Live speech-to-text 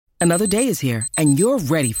Another day is here, and you're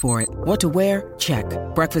ready for it. What to wear? Check.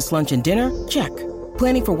 Breakfast, lunch, and dinner? Check.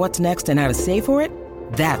 Planning for what's next and how to save for it?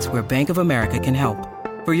 That's where Bank of America can help.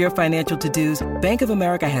 For your financial to-dos, Bank of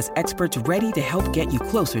America has experts ready to help get you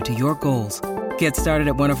closer to your goals. Get started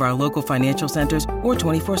at one of our local financial centers or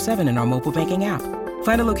 24/7 in our mobile banking app.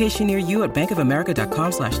 Find a location near you at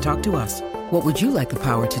bankofamerica.com/talktous. What would you like the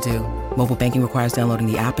power to do? Mobile banking requires downloading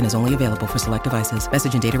the app and is only available for select devices.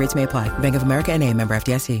 Message and data rates may apply. Bank of America N.A., member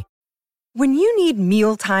FDIC. When you need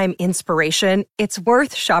mealtime inspiration, it's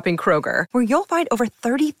worth shopping Kroger, where you'll find over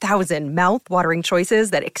 30,000 mouth-watering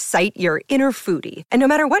choices that excite your inner foodie. And no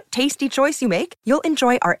matter what tasty choice you make, you'll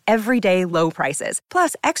enjoy our everyday low prices,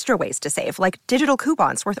 plus extra ways to save, like digital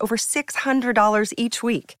coupons worth over $600 each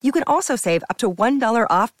week. You can also save up to $1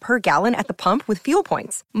 off per gallon at the pump with fuel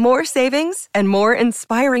points. More savings and more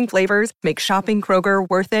inspiring flavors make shopping Kroger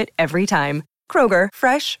worth it every time. Kroger,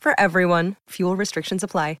 fresh for everyone. Fuel restrictions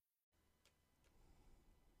apply.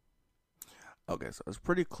 Okay, so it's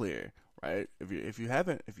pretty clear, right? If you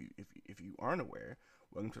aren't aware,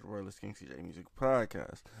 welcome to the Royalist King CJ Music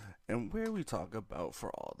Podcast, and where we talk about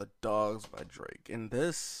For All the Dogs by Drake. And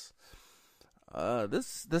this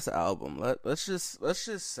album, let's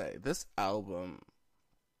just say this album,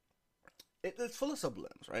 it's full of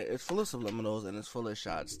sublims, right? It's full of subliminals and it's full of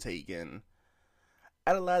shots taken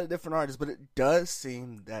at a lot of different artists, but it does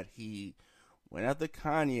seem that he went after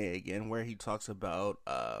Kanye again, where he talks about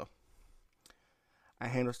I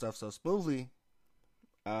handle stuff so smoothly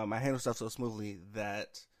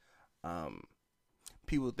that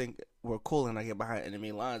people think we're cool, and I get behind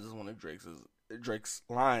enemy lines is one of Drake's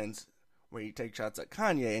lines, where he takes shots at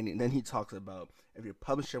Kanye, and then he talks about, if your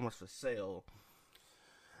publisher was for sale,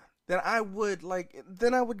 then I would buy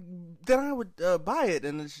it.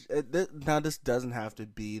 And now this doesn't have to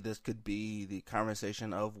be. This could be the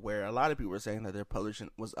conversation of where a lot of people are saying that their publishing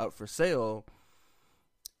was up for sale.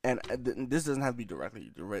 And this doesn't have to be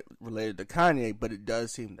directly related to Kanye, but it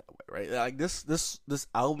does seem that way, right? Like this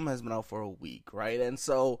album has been out for a week, right? And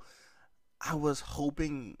so I was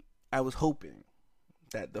hoping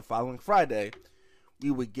that the following Friday we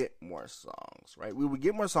would get more songs, right? We would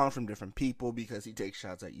get more songs from different people, because he takes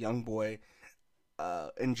shots at YoungBoy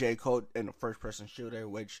and J. Cole in the first person shooter,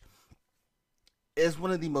 which is one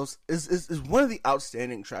of the one of the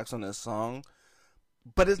outstanding tracks on this song.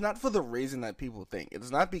 But it's not for the reason that people think. It's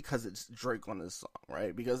not because it's Drake on this song,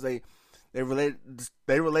 right? Because they relate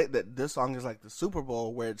that this song is like the Super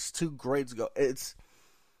Bowl, where it's two greats go. It's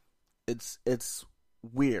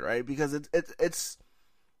weird, right? Because it's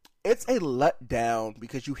a letdown,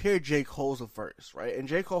 because you hear J. Cole's verse, right? And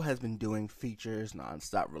J. Cole has been doing features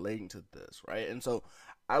nonstop relating to this, right? And so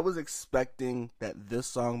I was expecting that this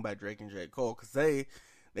song by Drake and J. Cole, because they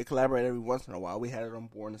collaborate every once in a while. We had it on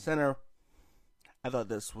Born in the Center. I thought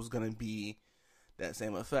this was going to be that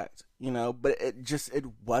same effect, but it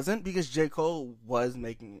wasn't, because J. Cole was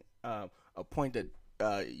making a point that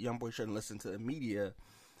YoungBoy shouldn't listen to the media,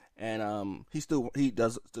 and he still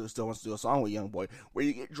wants to do a song with YoungBoy, where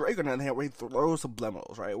you get Drake on the other hand, where he throws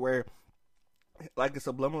subliminals, right? Where, like, a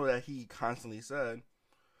subliminal that he constantly said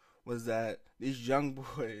was that these young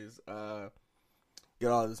boys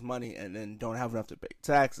get all this money and then don't have enough to pay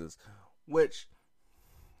taxes, which,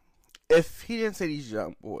 if he didn't say these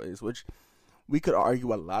young boys, which we could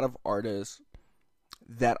argue a lot of artists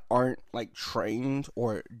that aren't like trained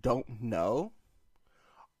or don't know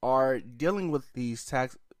are dealing with these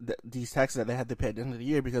taxes that they have to pay at the end of the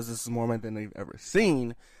year, because this is more money than they've ever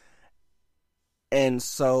seen, and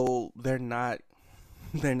so they're not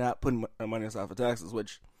putting money aside for taxes,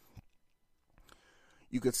 which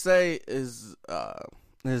you could say is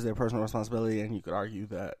their personal responsibility, and you could argue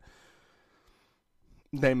that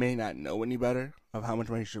they may not know any better of how much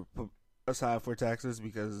money you should put aside for taxes,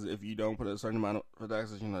 because if you don't put a certain amount for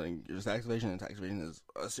taxes, there's tax evasion, and tax evasion is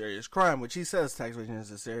a serious crime, which he says tax evasion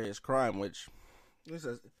is a serious crime, which he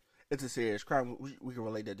says it's a serious crime. We can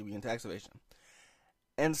relate that to being tax evasion.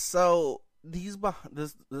 And so this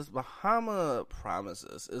Bahama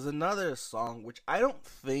Promises is another song which I don't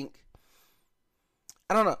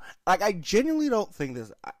know. Like, I genuinely don't think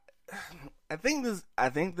this. I think this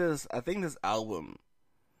album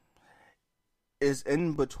is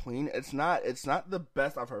in between. It's not the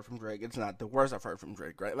best I've heard from Drake. It's not the worst I've heard from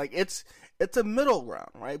Drake, right? Like, it's a middle ground,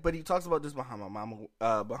 right? But he talks about this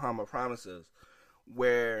Bahama Promises,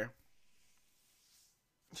 where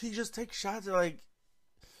he just takes shots at, like,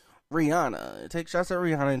 Rihanna. It takes shots at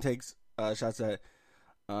Rihanna and takes shots at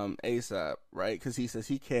ASAP, right? Because he says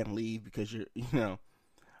he can't leave because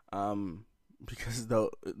because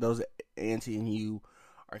those auntie and you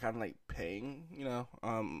are kind of like paying,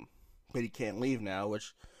 but he can't leave now,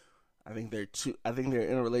 which I think they're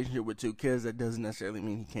in a relationship with 2 kids. That doesn't necessarily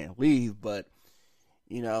mean he can't leave, but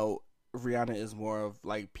you know, Rihanna is more of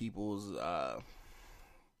like people's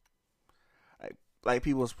like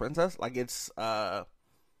people's princess. Like it's and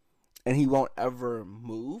he won't ever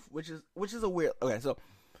move, which is a weird. Okay, so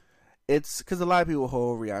it's because a lot of people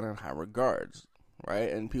hold Rihanna in high regards,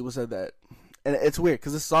 right? And people said that, and it's weird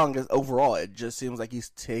because this song is overall, it just seems like he's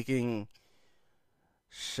taking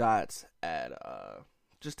shots at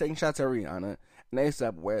Rihanna and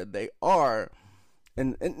ASAP where they are.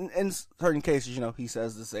 And in certain cases, you know, he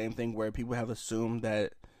says the same thing where people have assumed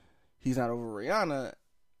that he's not over Rihanna,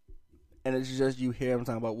 and it's just you hear him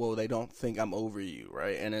talking about, well, they don't think I'm over you,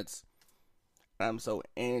 right? And I'm so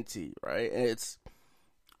anti, right? And it's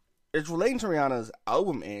relating to Rihanna's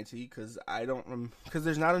album Anti, because because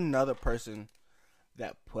there's not another person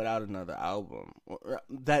that put out another album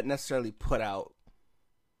that necessarily put out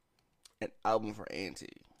an album for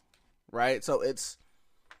Anti, right? So it's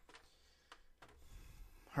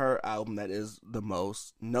her album that is the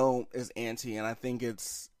most known is Anti, and I think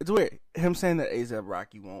it's weird him saying that A$AP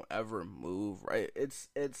Rocky won't ever move, right? It's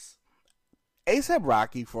A$AP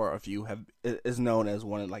Rocky for a few is known as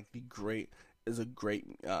one of like a great music,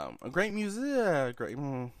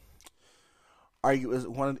 argue is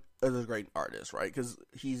one of the great artists, right? Because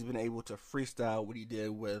he's been able to freestyle what he did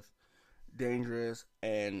with Dangerous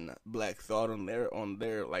and Black Thought on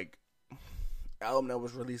their like album that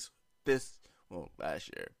was released last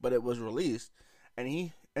year, but it was released, and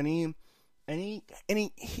he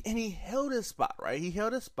held his spot, right? He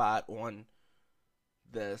held his spot on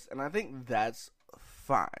this, and I think that's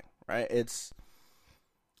fine, right? It's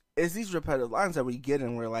these repetitive lines that we get,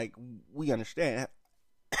 and we're like, we understand,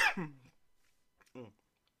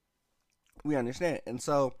 and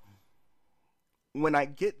so when I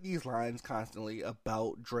get these lines constantly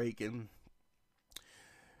about Drake, and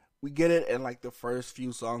we get it in like the first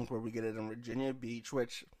few songs where we get it in Virginia Beach,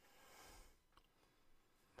 which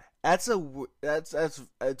that's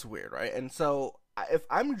weird, right? And so if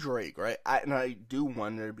I'm Drake, right, I do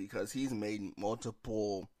wonder because he's made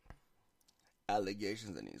multiple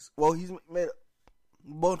allegations in he's made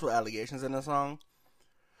multiple allegations in the song,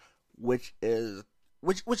 which is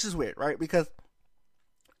weird, right? Because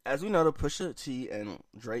as we know, the Pusha T and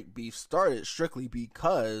Drake beef started strictly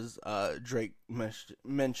because Drake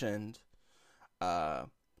mentioned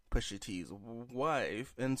Pusha T's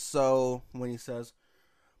wife, and so when he says,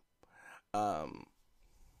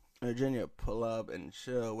 "Virginia, pull up and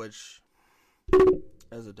chill," which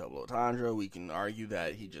as a double entendre, we can argue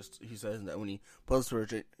that he says that when he comes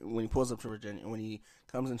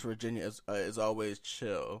into Virginia, is always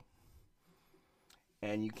chill,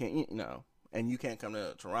 and you can't, and you can't come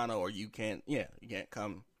to Toronto, or you can't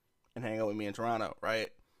come and hang out with me in Toronto, right?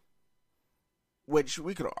 Which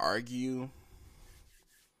we could argue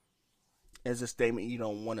is a statement you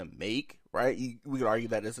don't want to make, right? We could argue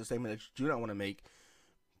that it's a statement that you do not want to make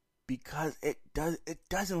because it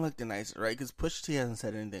doesn't look the nicest, right? Because Pusha T hasn't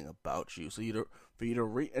said anything about you, so for you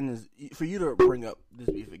to bring up this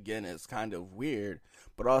beef again is kind of weird.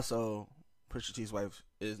 But also, Pusha T's wife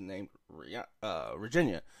is named Virginia.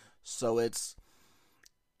 So it's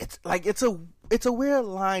a weird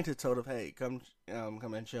line to tell of, hey, come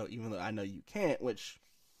and chill, even though I know you can't, which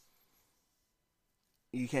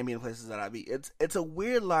you can't be in places that I be. It's a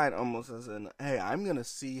weird line, almost as in, hey, I'm gonna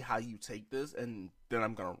see how you take this, and then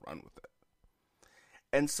I'm gonna run with it.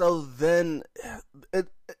 And so then,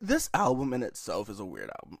 this album in itself is a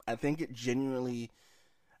weird album. I think it genuinely,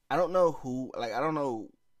 I don't know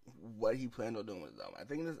what he planned on doing with this album. I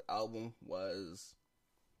think this album was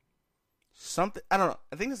something, I don't know.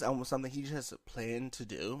 I think this album was something he just planned to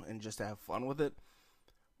do and just to have fun with it.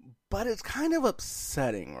 But it's kind of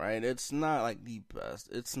upsetting, right? It's not like the best.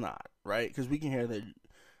 It's not, right? Because we can hear the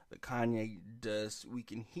Kanye diss. We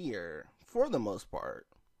can hear, for the most part,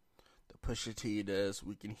 the Pusha T diss.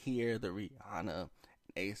 We can hear the Rihanna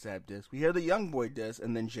and A$AP diss. We hear the YoungBoy diss,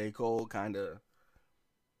 and then J. Cole kind of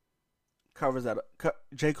covers that.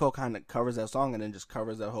 J. Cole kind of covers that song and then just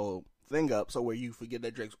covers that whole thing up. So where you forget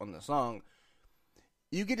that Drake's on the song,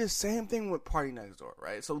 you get the same thing with Party Next Door,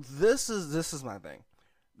 right? So this is my thing.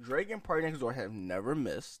 Drake and Party Next Door have never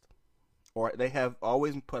missed, or they have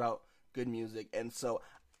always put out good music, and so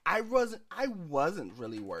I wasn't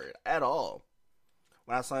really worried at all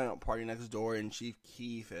when I saw Party Next Door and Chief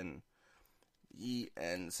Keef and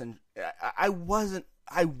I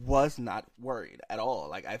was not worried at all.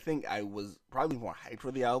 Like, I think I was probably more hyped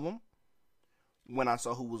for the album when I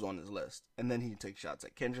saw who was on his list, and then he takes shots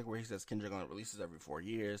at Kendrick, where he says Kendrick only releases every 4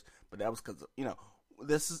 years, but that was because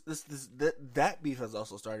that beef has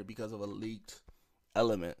also started because of a leaked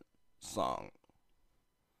element song,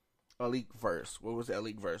 a leak verse. What was that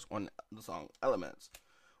leak verse on the song Elements?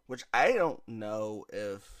 Which I don't know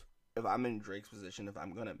if I'm in Drake's position, if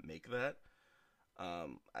I'm gonna make that. I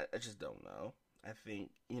just don't know. I think,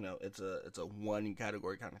 it's a one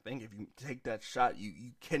category kind of thing. If you take that shot,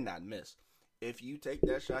 you cannot miss. If you take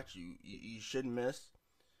that shot, you shouldn't miss.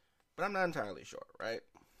 But I'm not entirely sure, right?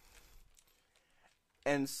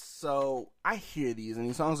 And so I hear these, and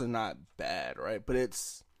these songs are not bad, right? But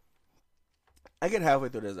I get halfway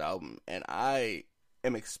through this album, and I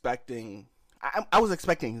am expecting, I was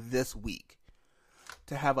expecting this week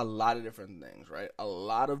to have a lot of different things, right? A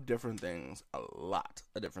lot of different things.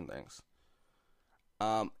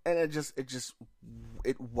 And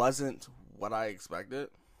it wasn't what I expected.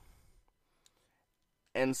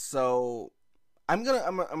 And so I'm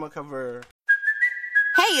gonna cover.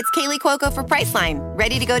 Hey, it's Kaylee Cuoco for Priceline.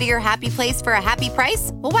 Ready to go to your happy place for a happy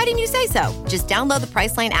price? Well, why didn't you say so? Just download the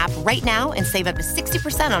Priceline app right now and save up to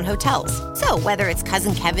 60% on hotels. So whether it's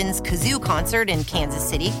Cousin Kevin's Kazoo Concert in Kansas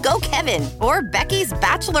City, go Kevin, or Becky's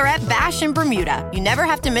Bachelorette Bash in Bermuda, you never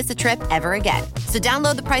have to miss a trip ever again. So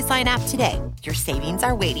download the Priceline app today. Your savings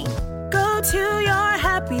are waiting. Go to your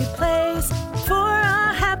happy place for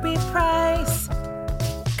a happy price.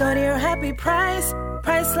 Go to your happy price,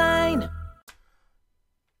 Priceline.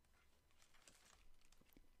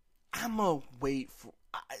 I'm gonna wait for.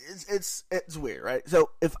 It's weird, right? So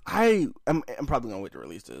if I'm probably gonna wait to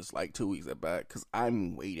release this like 2 weeks at back, because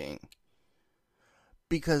I'm waiting.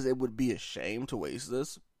 Because it would be a shame to waste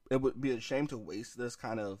this. It would be a shame to waste this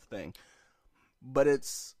kind of thing. But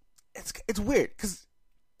it's weird because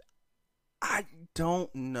I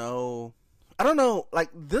don't know. Like,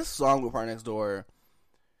 this song with PartyNextDoor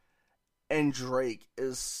and Drake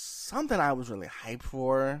is something I was really hyped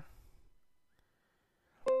for.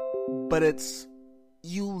 But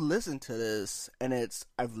you listen to this, and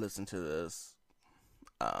I've listened to this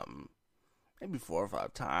maybe 4 or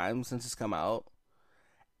 5 times since it's come out,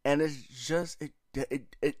 and it's just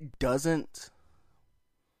it doesn't.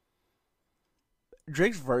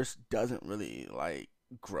 Drake's verse doesn't really like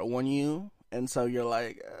grow on you, and so you're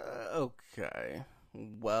like, okay,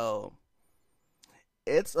 well,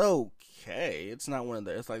 it's okay. It's not one of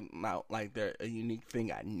the. It's like not like they're a unique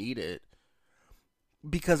thing I needed.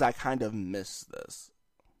 Because I kind of miss this.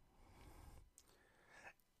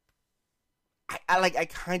 I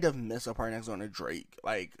kind of miss a PartyNextDoor and a Drake,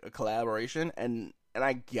 like a collaboration, and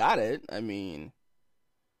I got it. I mean,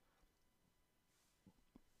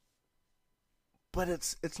 but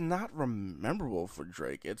it's not rememberable for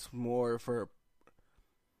Drake. It's more for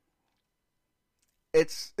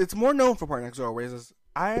it's more known for PartyNextDoor, where it's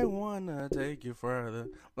I wanna take you further.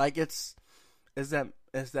 Like it's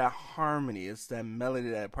that harmony, it's that melody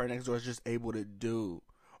that PartyNextDoor is just able to do,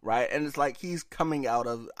 right? And it's like he's coming out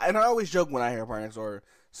of, and I always joke when I hear a PartyNextDoor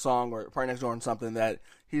song or PartyNextDoor on something that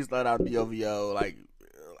he's let out the OVO, like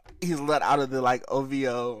he's let out of the like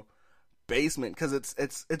OVO basement, because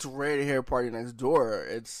it's rare to hear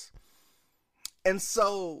PartyNextDoor. And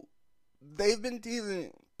so they've been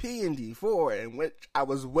teasing P and D4, and which I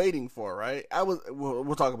was waiting for, right?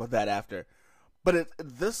 We'll talk about that after. But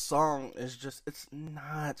this song is just, it's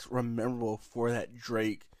not rememberable for that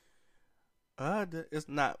Drake. It's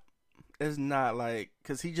not like,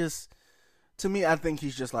 because he just, to me, I think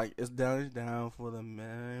he's just like, it's down for the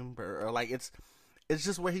member. Or like, it's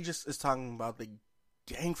just where he just is talking about the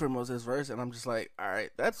gang for most of his verse. And I'm just like, all right,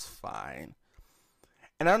 that's fine.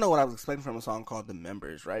 And I don't know what I was expecting from a song called The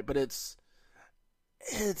Members, right? But it's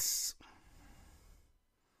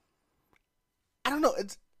I don't know,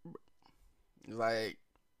 it's like,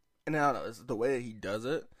 and I don't know, it's the way that he does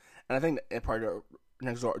it, and I think that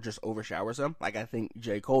PartyNextDoor just overshowers him, like I think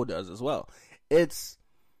J. Cole does as well. And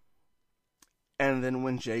then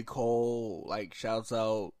when J. Cole like shouts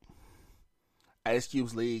out Ice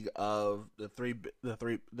Cube's league of the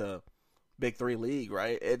Big Three league,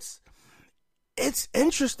 right? It's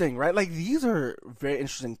interesting, right? Like, these are very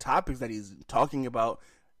interesting topics that he's talking about,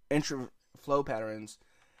 flow patterns.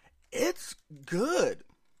 It's good.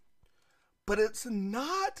 But it's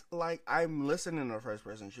not like I'm listening to a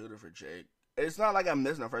first-person shooter for Jake. It's not like I'm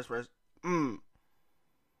listening to first-person.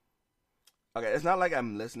 Okay, it's not like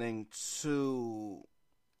I'm listening to.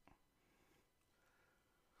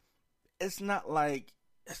 It's not like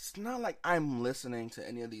I'm listening to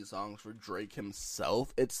any of these songs for Drake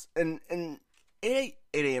himself. It's and 8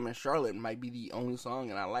 a.m. in Charlotte might be the only song,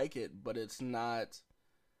 and I like it, but it's not.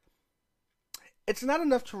 It's not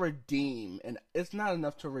enough to redeem, and it's not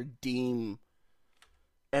enough to redeem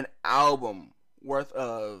an album worth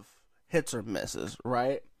of hits or misses,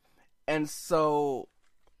 right? And so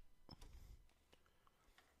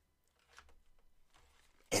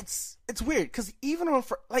it's weird because even on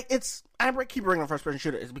I keep bringing on first person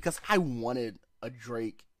shooter is because I wanted a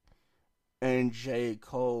Drake and J.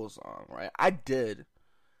 Cole song, right? I did,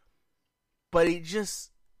 but it's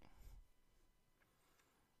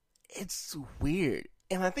weird,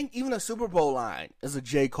 and I think even the Super Bowl line is a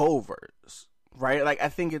J. Cole verse, right? Like I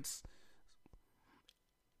think it's.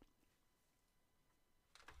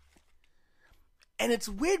 And it's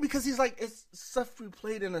weird because he's like, it's stuff we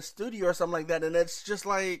played in a studio or something like that. And it's just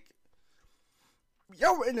like,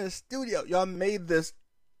 y'all were in a studio. Y'all made this.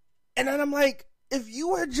 And then I'm like, if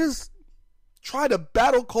you had just tried to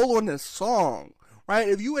battle Cole on this song, right?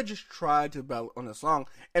 If you had just tried to battle on this song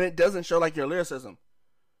and it doesn't show like your lyricism,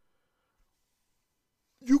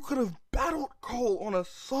 you could have battled Cole on a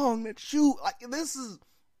song that you, like, this is.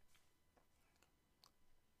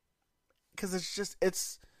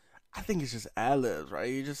 Because I think it's just ad-libs, right?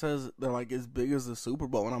 He just says they're like as big as the Super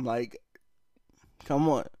Bowl, and I'm like, come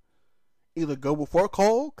on, either go before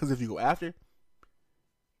Cole, because if you go after,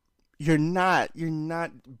 you're not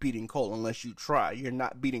beating Cole unless you try. You're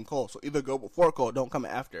not beating Cole, so either go before Cole, don't come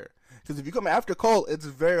after. Because if you come after Cole, it's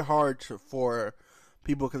very hard for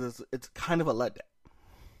people because it's kind of a letdown.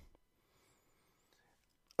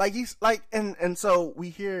 Like he's like, and so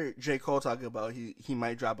we hear J. Cole talking about he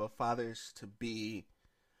might drop a Fathers to Be,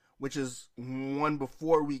 which is one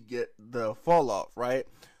before we get the fall off, right?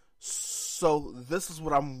 So this is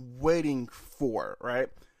what I'm waiting for, right?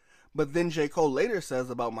 But then J. Cole later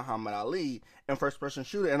says about Muhammad Ali and first person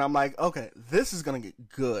shooter, and I'm like, okay, this is gonna get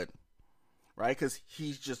good, right? Because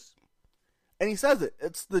he's just, and he says it.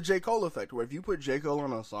 It's the J. Cole effect, where if you put J. Cole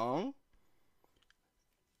on a song,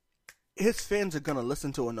 his fans are gonna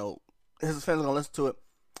listen to a note. His fans are gonna listen to it,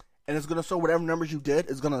 and it's gonna show whatever numbers you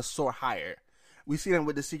did is gonna soar higher. We've seen it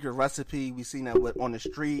with The Secret Recipe. We've seen that with On the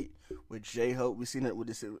Street, with J-Hope. We've seen it with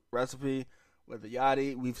The Secret Recipe, with the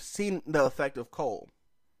Yachty. We've seen the effect of Cole.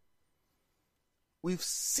 We've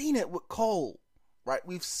seen it with Cole, right?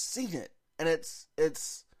 We've seen it. And it's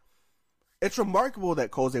remarkable that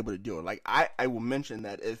Cole's able to do it. Like, I will mention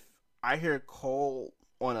that if I hear Cole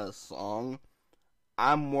on a song,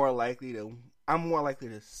 I'm more likely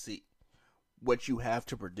to see what you have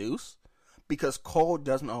to produce, because Cole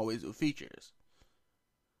doesn't always do features.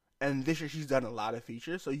 And this year she's done a lot of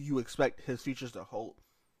features, so you expect his features to hold.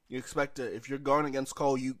 You expect to, if you're going against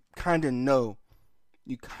Cole, you kind of know,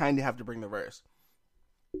 you kind of have to bring the verse.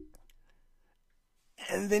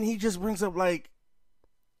 And then he just brings up like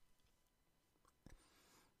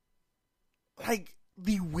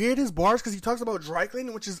the weirdest bars, because he talks about dry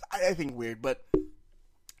cleaning, which is, I think, weird, but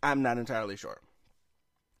I'm not entirely sure.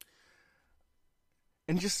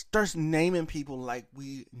 And just starts naming people like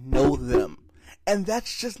we know them. And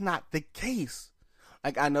that's just not the case.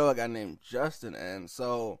 Like, I know a guy named Justin, and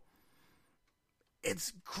so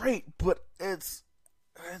it's great, but it's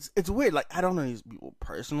weird. Like, I don't know these people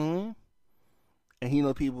personally, and he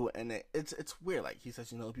know people, and it's weird. Like, he says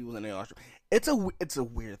he knows people in the Australia. It's a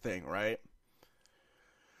weird thing, right?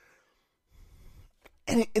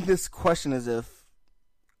 And this question is if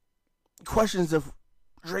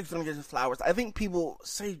Drake's gonna get his flowers. I think people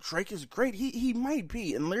say Drake is great. He might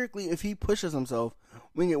be, and lyrically, if he pushes himself,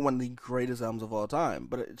 we can get one of the greatest albums of all time.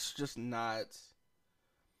 But it's just not.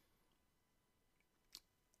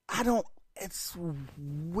 It's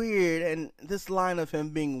weird, and this line of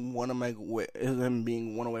him being one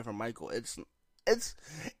away from Michael. It's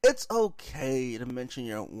okay to mention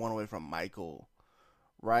you're one away from Michael,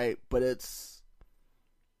 right? But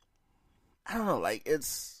I don't know, like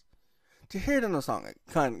to hear it in a song, it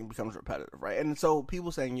kind of becomes repetitive, right? And so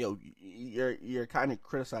people saying, yo, you're kind of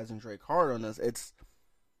criticizing Drake hard on this. It's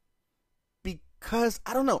because,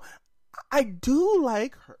 I don't know, I do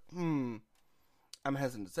like her. I'm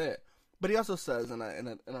hesitant to say it. But he also says,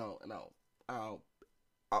 I'll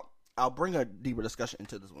bring a deeper discussion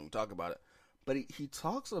into this when we talk about it. But he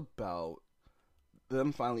talks about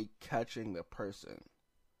them finally catching the person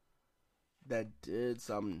that did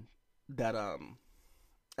something that,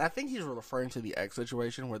 I think he's referring to the X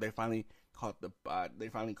situation where they finally caught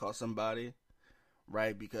somebody,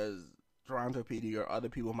 right? Because Toronto PD or other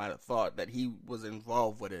people might have thought that he was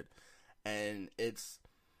involved with it, and it's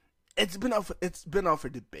been up for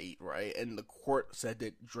debate, right? And the court said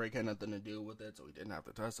that Drake had nothing to do with it, so he didn't have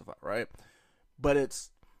to testify, right? But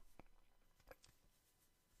it's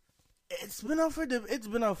been up for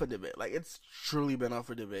debate. Like, it's truly been up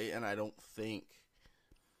for debate, and I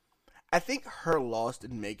think her loss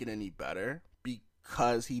didn't make it any better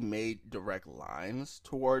because he made direct lines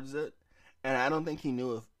towards it. And I don't think he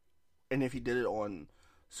knew if he did it on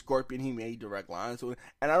Scorpion, he made direct lines to it.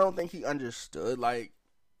 And I don't think he understood, like,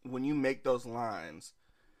 when you make those lines,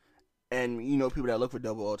 And you know people that look for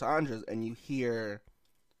double entendres, and you hear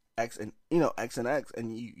X and X and X,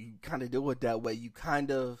 and you kind of do it that way. You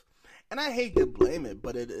kind of, and I hate to blame it,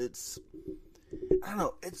 but it's I don't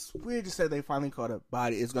know. It's weird to say they finally caught a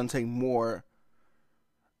body. It's gonna take more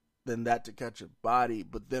than that to catch a body,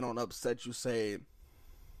 but then on Upset you say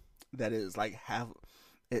that it's like half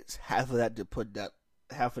of that to put up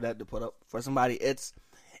for somebody. It's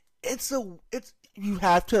you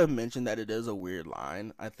have to mention that it is a weird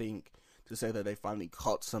line, I think, to say that they finally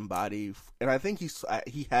caught somebody, and I think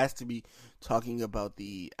he has to be talking about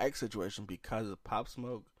the X situation because of Pop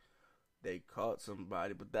Smoke. They caught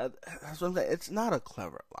somebody, but that's what I'm saying. It's not a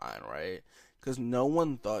clever line, right? Because no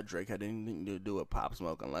one thought Drake had anything to do with Pop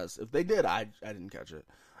Smoke, unless if they did, I didn't catch it.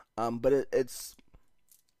 But it's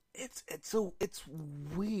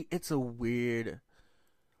weird.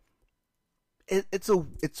 It's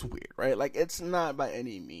weird, right? Like, it's not by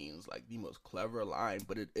any means like the most clever line,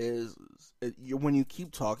 but it is. When you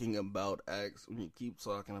keep talking about X, when you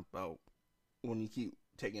keep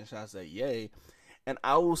taking shots at Ye, and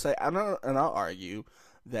I will say, I'll argue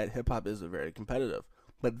that hip hop is very competitive,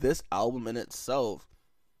 but this album in itself,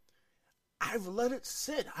 I've let it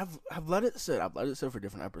sit. I've let it sit. I've let it sit for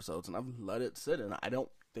different episodes, and I've let it sit. And I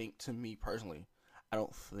don't think, to me personally, I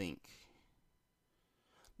don't think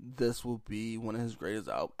this will be one of his greatest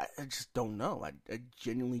albums. I just don't know. I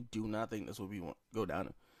genuinely do not think this will go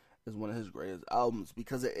down as one of his greatest albums,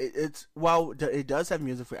 because it's while it does have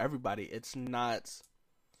music for everybody, it's not.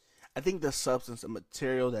 I think the substance and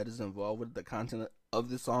material that is involved with the content of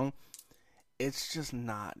the song, it's just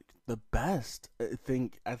not the best. I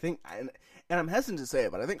think, and I'm hesitant to say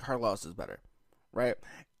it, but I think Her Loss is better, right?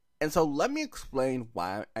 And so let me explain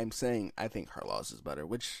why I'm saying I think Her Loss is better,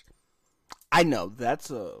 which I know that's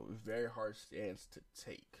a very hard stance to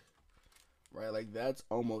take, right? Like, that's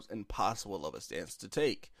almost impossible of a stance to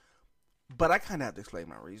take. But I kind of have to explain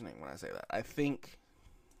my reasoning when I say that. I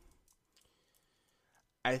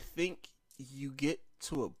think you get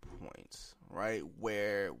to a point, right,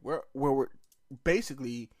 where we're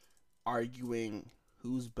basically arguing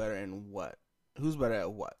who's better and what, who's better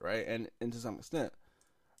at what, right? And to some extent,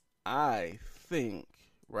 I think,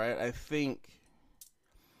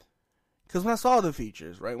 because when I saw the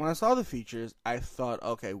features, I thought,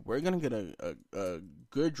 okay, we're gonna get a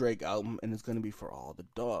good Drake album, and it's gonna be for all the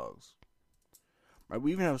dogs, right?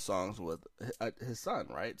 We even have songs with his son,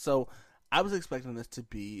 right? So I was expecting this to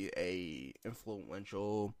be a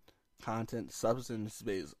influential, content,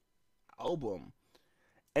 substance-based album.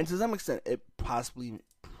 And to some extent, it probably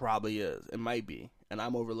is. It might be. And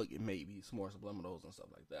I'm overlooking maybe some more subliminals and stuff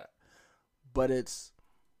like that. But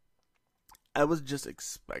I was just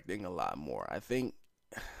expecting a lot more. I think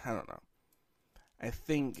I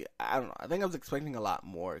was expecting a lot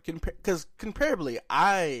more. Because comparably,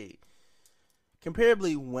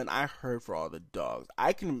 when I heard For All the Dogs,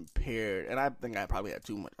 I compared, and I think I probably had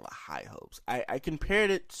too much of a high hopes. I compared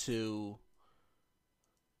it to,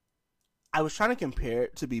 I was trying to compare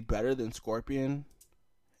it to be better than Scorpion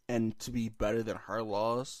and to be better than Her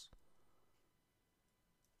Loss,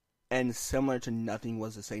 and similar to Nothing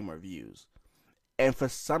Was the Same Reviews. And for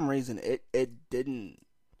some reason, it didn't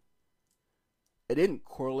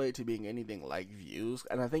correlate to being anything like Views,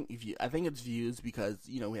 and I think it's Views because,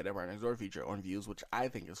 you know, we had a Right Next Door feature on Views, which I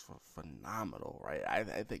think is phenomenal, right? I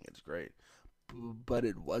think it's great, but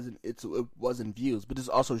it wasn't Views. But this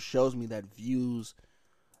also shows me that Views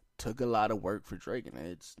took a lot of work for Drake, and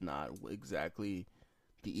it's not exactly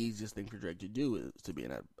the easiest thing for Drake to do, is to be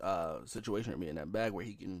in a situation or be in that bag where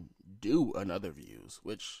he can do another Views,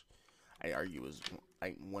 which I argue is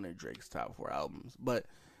like one of Drake's top 4 albums, but.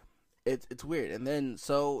 It's weird. And then,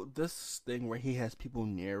 so this thing where he has people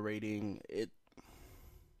narrating it,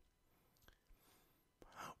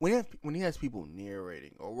 when he has people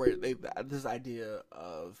narrating, or where this idea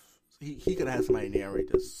of he could have had somebody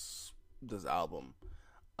narrate this album,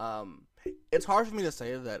 it's hard for me to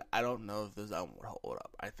say that I don't know if this album would hold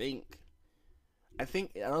up. I don't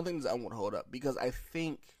think this album would hold up, because I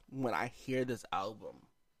think when I hear this album,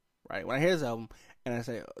 right, and I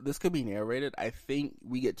say, this could be narrated, I think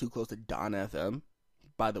we get too close to Don FM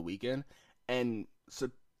by The Weeknd. And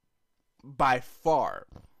so, by far,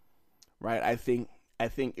 right, I think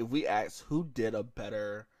if we ask who did a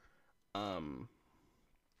better a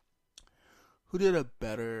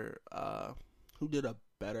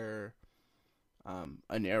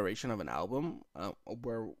narration of an album,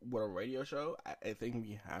 with a radio show, I think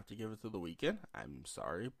we have to give it to The Weeknd. I'm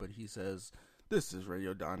sorry, but he says, "This is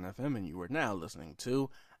Radio Don FM, and you are now listening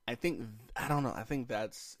to." I think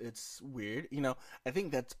it's weird, you know. I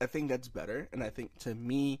think that's better, and I think, to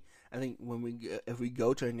me, I think if we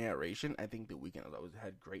go to a narration, I think The Weeknd has always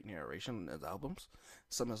had great narration in his albums.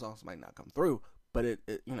 Some of the songs might not come through, but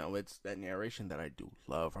it's that narration that I do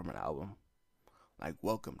love from an album. Like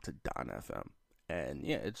Welcome to Dawn FM. And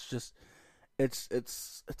yeah, it's just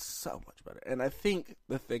it's so much better. And I think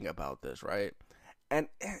the thing about this, right? And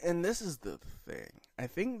this is the thing. I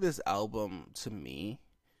think this album, to me,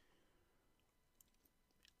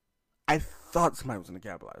 I thought somebody was going to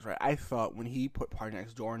capitalize, right? I thought when he put Party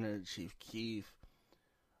Next Door into Chief Keef,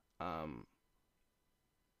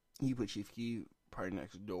 he put Chief Keef, Party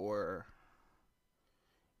Next Door,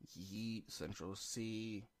 Yeet, Central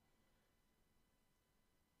C.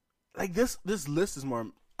 Like, this list is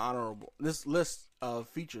more honorable. This list of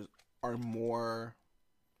features are more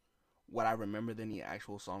what I remember than the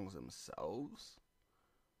actual songs themselves,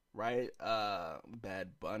 right? Bad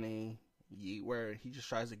Bunny, Yeet, where he just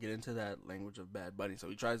tries to get into that language of Bad Bunny. So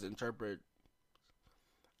he tries to interpret,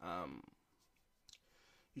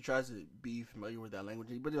 he tries to be familiar with that language,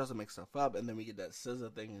 but he also makes stuff up. And then we get that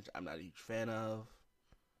SZA thing, which I'm not a huge fan of.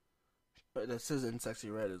 But that SZA and Sexy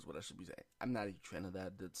Red is what I should be saying. I'm not a huge fan of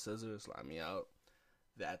that. Did SZA slime me out?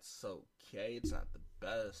 That's okay. It's not the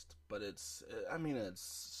best, but it's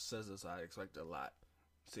SZA, so I expect a lot,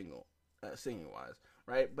 singing wise,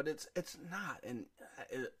 right? But it's not, and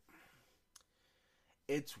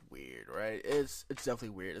it's weird, right? It's definitely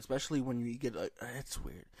weird, especially when you get it's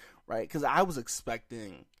weird, right? Because I was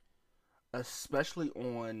expecting, especially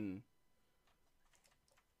on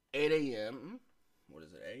 8 a.m. What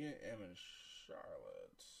is it? 8 a.m. in Charlotte.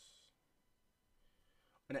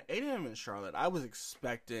 And at 8 a.m. in Charlotte, I was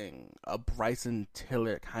expecting a Bryson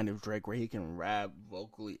Tiller kind of Drake where he can rap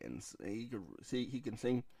vocally and he can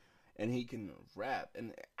sing and he can rap.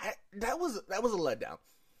 And that was a letdown.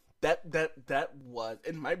 That was,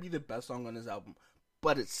 it might be the best song on this album,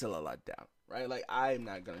 but it's still a letdown, right? Like, I'm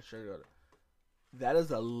not gonna sugarcoat it. That is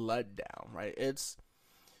a letdown, right? It's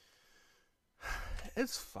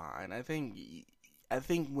fine. I think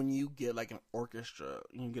when you get like an orchestra,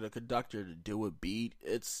 you get a conductor to do a beat,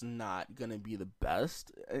 it's not gonna be the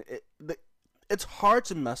best. It's hard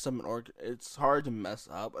to mess up it's hard to mess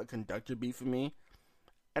up a conductor beat for me,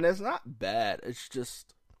 and it's not bad. It's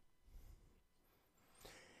just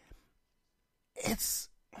it's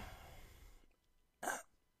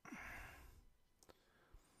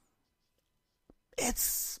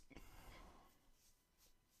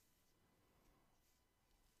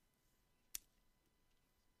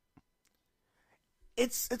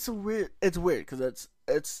weird because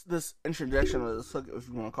it's this introduction of this hook, if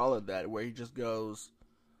you want to call it that, where he just goes,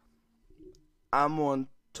 I'm on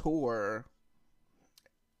tour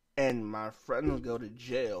and my friend will go to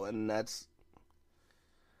jail, and it's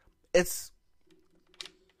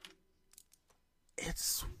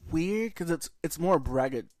weird because it's more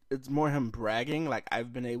it's more him bragging. Like,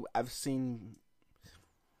 I've seen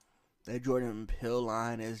that Jordan Peele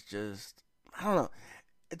line is just, I don't know,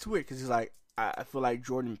 it's weird because he's like, I feel like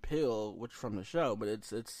Jordan Peele, which from the show, but he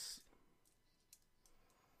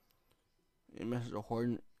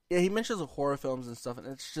mentions he mentions the horror films and stuff, and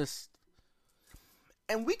it's just,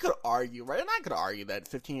 and we could argue, right? And I could argue that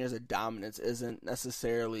 15 Years of Dominance isn't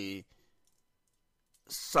necessarily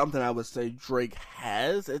something I would say Drake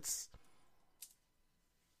has. It's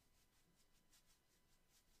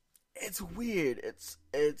weird.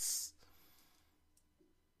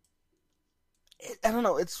 I don't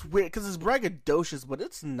know, it's weird because it's braggadocious, but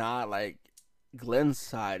it's not like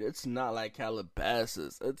Glenside. It's not like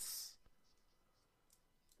Calabasas. It's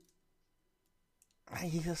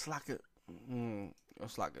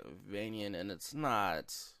like a Vanian, and it's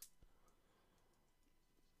not.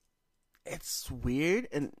 It's weird,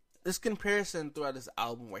 and this comparison throughout this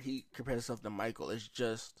album where he compares himself to Michael is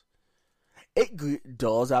just, it get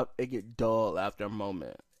dull after a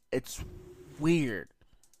moment. It's weird.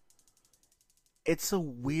 It's a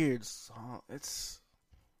weird song. It's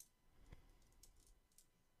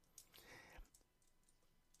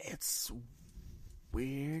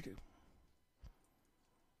weird.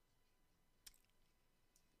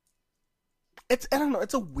 I don't know.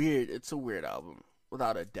 It's a weird album,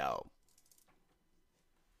 without a doubt.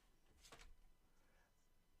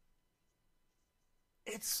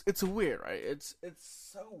 It's weird, right? It's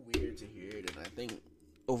so weird to hear it, and I think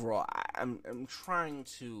overall, I'm trying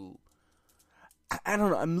to. I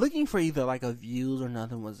don't know. I'm looking for either like a Views or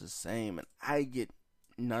Nothing Was the Same, and I get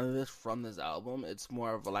none of this from this album. It's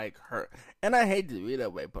more of like her, and I hate to be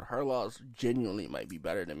that way, but Her Loss genuinely might be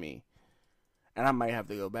better than me, and I might have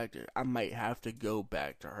to go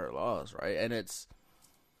back to Her Loss, right? And it's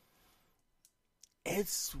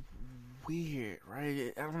weird,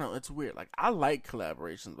 right? I don't know, it's weird. Like, I like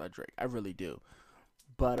collaborations by Drake, I really do.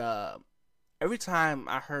 But every time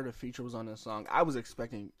I heard a feature was on this song, I was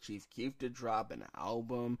expecting Chief Keef to drop an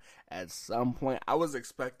album at some point. I was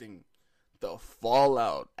expecting the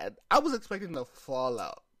fallout. I was expecting the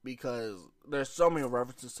fallout because there's so many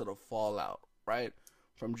references to the fallout, right?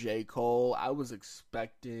 From J. Cole. I was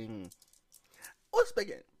expecting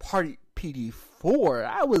Party PD4.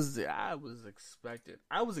 I was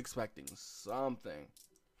expecting something,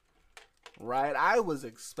 right? I was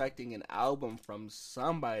expecting an album from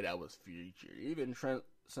somebody that was featured. Even Trent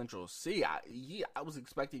Central C. I was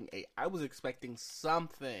expecting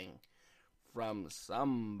something from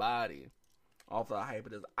somebody off the hype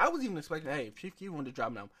of this. I was even expecting, hey, if Chief Keef wanted to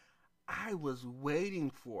drop an album, I was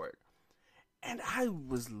waiting for it. And I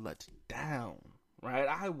was let down, right?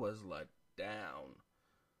 I was let down.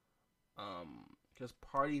 Because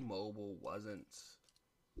Party Mobile was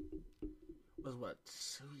what,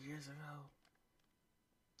 2 years ago?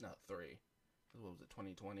 No, 3. What was it,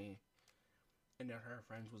 2020? And then Her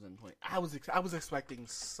Friends was in 20. I was expecting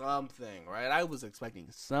something, right? I was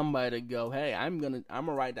expecting somebody to go, hey, I'm gonna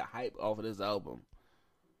ride the hype off of this album.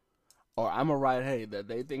 Or I'm gonna ride, hey, that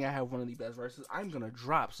they think I have one of the best verses, I'm gonna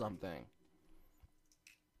drop something.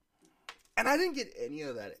 And I didn't get any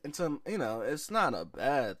of that. And so, it's not a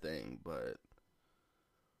bad thing, but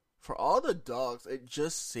for all the dogs, it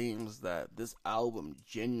just seems that this album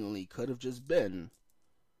genuinely could have just been,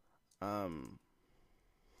 I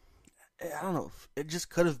don't know, it just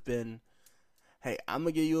could have been, hey, I'm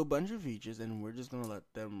going to give you a bunch of features and we're just going to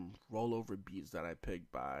let them roll over beats that I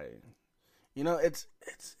picked by, it's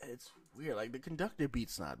weird. Like, the Conductor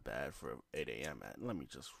beat's not bad for 8 a.m.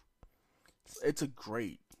 It's a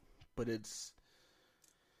great, but it's,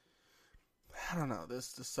 I don't know, the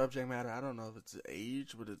subject matter, I don't know if it's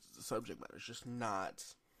age, but the subject matter is just not,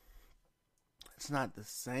 it's not the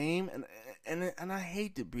same, and I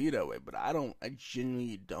hate to be that way, but I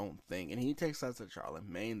genuinely don't think, and he takes that to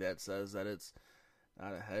Charlamagne that says that it's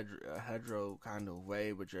not a hetero kind of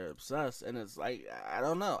way, but you're obsessed, and it's like, I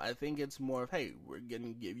don't know, I think it's more of, hey, we're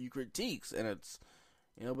gonna give you critiques, and it's,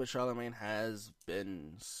 but Charlamagne has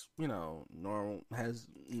been, normally,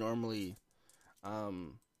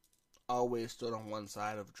 always stood on one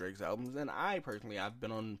side of Drake's albums, and I've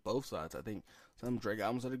been on both sides. I think some Drake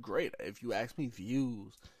albums that are great. If you ask me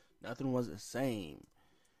views, nothing was the same.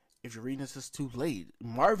 If you're reading this, it's too late.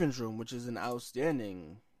 Marvin's Room, which is an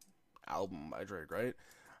outstanding album by Drake, right?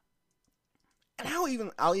 And I'll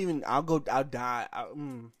even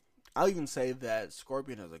say that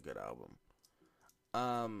Scorpion is a good album.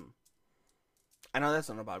 I know that's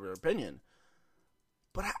not a popular opinion,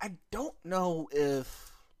 but I don't know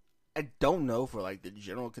for like the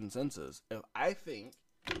general consensus if I think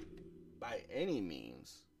by any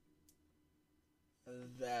means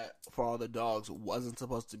that For All the Dogs wasn't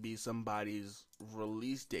supposed to be somebody's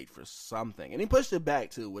release date for something, and he pushed it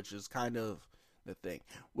back too, which is kind of the thing.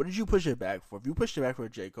 What did you push it back for? If you pushed it back for a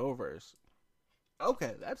J. Cole verse,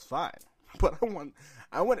 okay, that's fine. But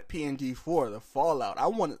I wanted PND4, the Fallout. I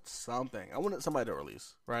wanted something. I wanted somebody to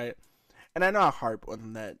release, right? And I know I harp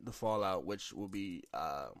on that, the Fallout, which will be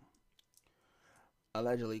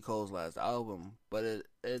allegedly Cole's last album, but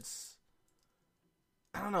it's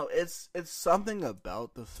I don't know, it's something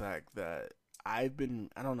about the fact that I don't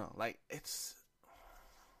know, like it's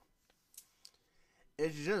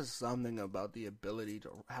just something about the ability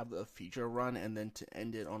to have a feature run and then to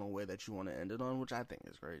end it on a way that you want to end it on, which I think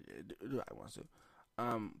is great. I want to.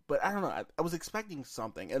 But I don't know. I was expecting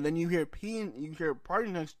something, and then you hear Party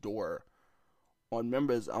Next Door on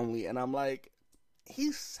Members Only, and I'm like,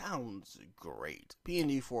 he sounds great.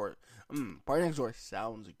 PND4, Party Next Door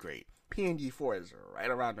sounds great. PND4 is right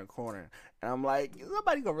around the corner, and I'm like, is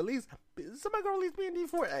somebody gonna release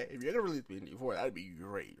PND4? Hey, if you're gonna release PND4, that'd be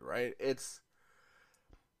great, right? It's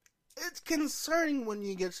concerning when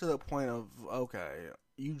you get to the point of, okay,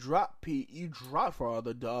 you drop For All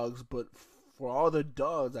the Dogs, but For All the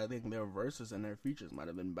Dogs, I think their verses and their features might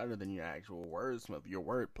have been better than your actual wordsmith, your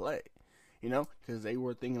wordplay, because they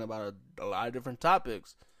were thinking about a lot of different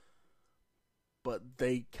topics, but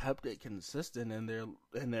they kept it consistent in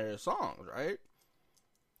their songs, right?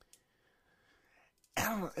 I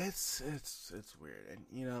don't know, it's weird, and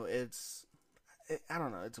I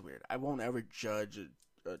don't know, it's weird. I won't ever judge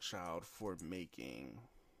a child for making,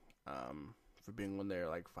 for being on their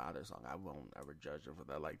like father song. I won't ever judge them for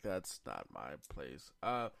that. Like, that's not my place.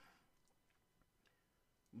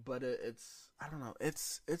 But it's, I don't know.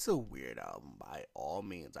 It's a weird album by all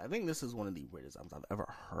means. I think this is one of the weirdest albums I've ever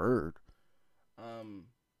heard.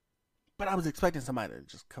 But I was expecting somebody to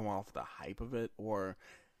just come off the hype of it, or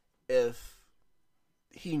if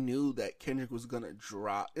he knew that Kendrick was gonna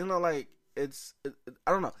drop. You know, like I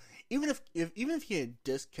don't know. Even if he had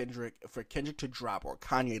dissed Kendrick for Kendrick to drop or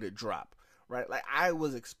Kanye to drop, right? Like I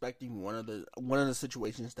was expecting one of the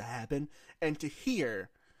situations to happen, and to hear,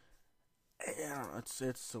 I don't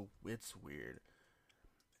know, it's weird,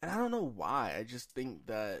 and I don't know why. I just think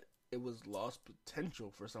that it was lost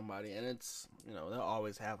potential for somebody, and it's, you know, they'll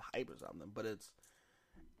always have hype or something, but it's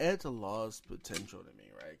a lost potential to me,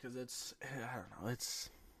 right? Because I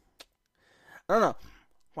don't know.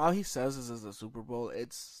 While he says this is a Super Bowl,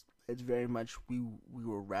 it's very much we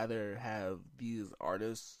would rather have these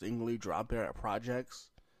artists singly drop their projects,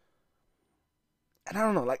 and I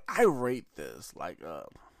don't know. Like I rate this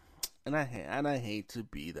and I hate to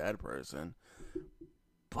be that person,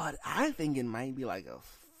 but I think it might be like a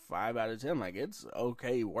 5 out of 10. Like it's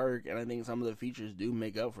okay work, and I think some of the features do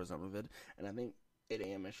make up for some of it, and I think 8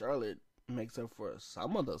 AM in Charlotte makes up for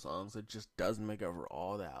some of the songs. It just doesn't make up for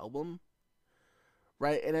all the album.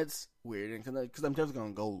 Right, and it's weird, because I'm just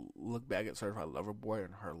gonna go look back at Certified Lover Boy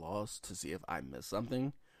and her loss to see if I missed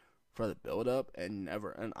something for the build up, and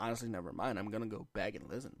honestly, never mind. I'm gonna go back and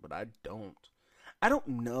listen, but I don't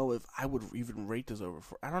know if I would even rate this over.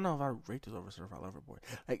 I don't know if I would rate this over Certified Lover Boy.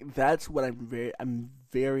 Like that's what I'm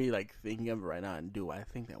very like thinking of right now. And do I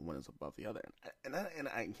think that one is above the other? And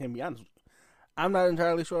I can be honest, I'm not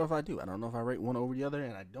entirely sure if I do. I don't know if I rate one over the other,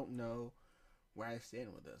 and I don't know where I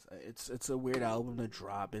stand with this. It's a weird album to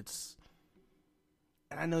drop. And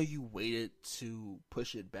I know you waited to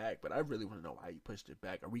push it back, but I really want to know why you pushed it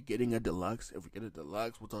back. Are we getting a deluxe? If we get a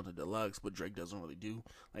deluxe, what's on the deluxe? But Drake doesn't really do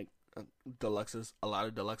like a lot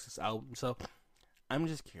of deluxes albums. So I'm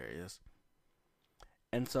just curious.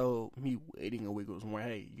 And so me waiting a week was more,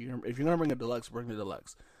 hey, if you're gonna bring a deluxe, bring the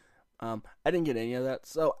deluxe. I didn't get any of that,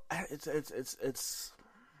 so it's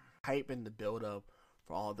hype in the build up.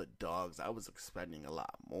 For all the dogs, I was expecting a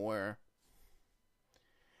lot more.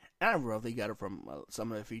 And I roughly got it from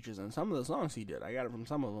some of the features and some of the songs he did. I got it from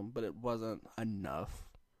some of them, but it wasn't enough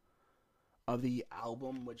of the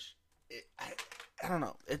album, which I don't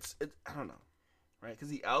know. I don't know, right? Because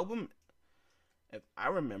the album, if I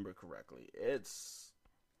remember correctly, it's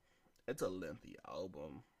a lengthy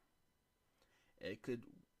album. I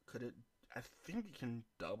think it can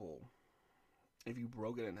double. If you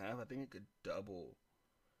broke it in half, I think it could double.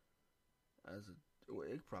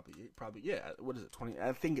 It probably yeah. What is it? 20?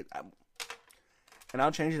 I think it. And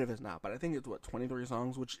I'll change it if it's not. But I think it's 23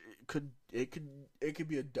 songs, which it could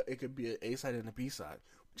be an A side and a B side,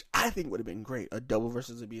 which I think would have been great. A double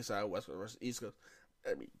versus a B side, West Coast versus East Coast,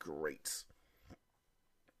 that'd be great.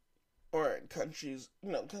 Or countries,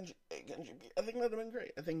 country B. I think that'd have been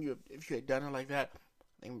great. I think if you had done it like that,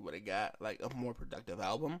 I think we would have got like a more productive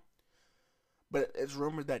album. But it's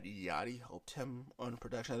rumored that Yachty helped him on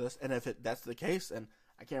production of this, and if that's the case, and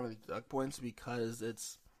I can't really deduct points because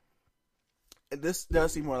this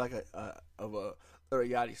does seem more like a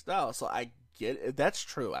Yachty style. So I get it. If that's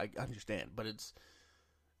true, I understand. But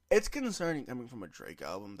it's concerning coming from a Drake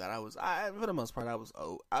album that for the most part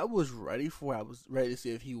I was ready for. I was ready to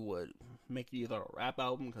see if he would make either a rap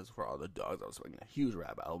album, because for all the dogs I was expecting a huge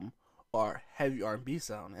rap album, or heavy R&B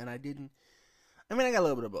sound, and I didn't. I mean, I got a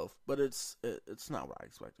little bit of both, but it's not what I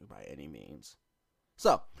expected by any means.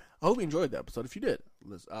 So, I hope you enjoyed the episode. If you did,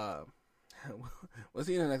 we'll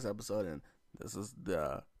see you in the next episode. And this is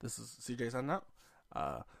CJ signing out.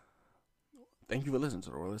 Thank you for listening to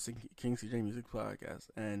the Royal King CJ Music Podcast.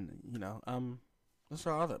 And let's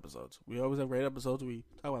try other episodes. We always have great episodes. We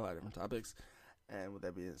talk about a lot of different topics. And with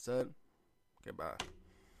that being said, goodbye.